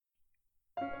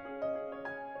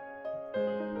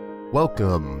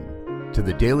Welcome to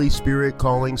the Daily Spirit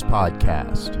Callings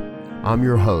podcast. I'm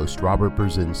your host, Robert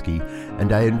Brzezinski,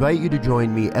 and I invite you to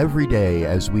join me every day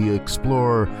as we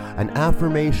explore an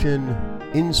affirmation,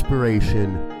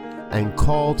 inspiration, and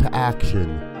call to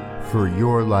action for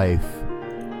your life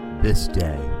this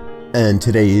day. And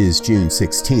today is June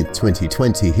 16th,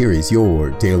 2020. Here is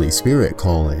your Daily Spirit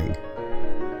Calling.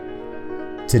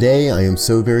 Today I am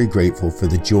so very grateful for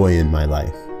the joy in my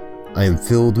life. I am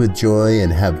filled with joy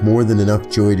and have more than enough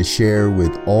joy to share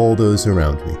with all those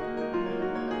around me.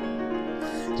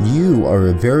 You are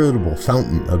a veritable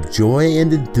fountain of joy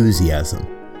and enthusiasm.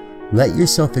 Let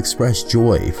yourself express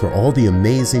joy for all the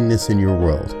amazingness in your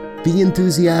world. Be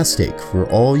enthusiastic for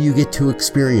all you get to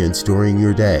experience during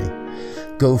your day.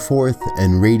 Go forth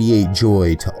and radiate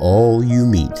joy to all you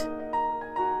meet.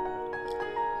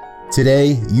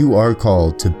 Today, you are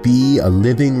called to be a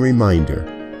living reminder,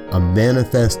 a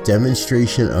manifest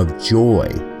demonstration of joy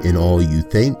in all you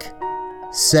think,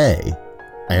 say,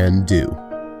 and do.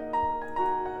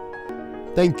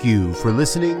 Thank you for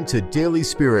listening to Daily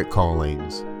Spirit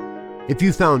Callings. If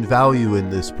you found value in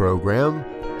this program,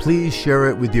 please share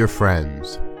it with your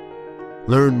friends.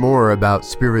 Learn more about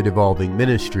Spirit Evolving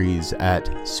Ministries at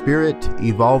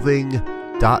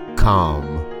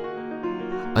spiritevolving.com.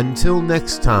 Until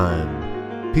next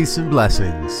time, peace and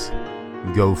blessings.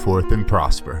 Go forth and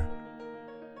prosper.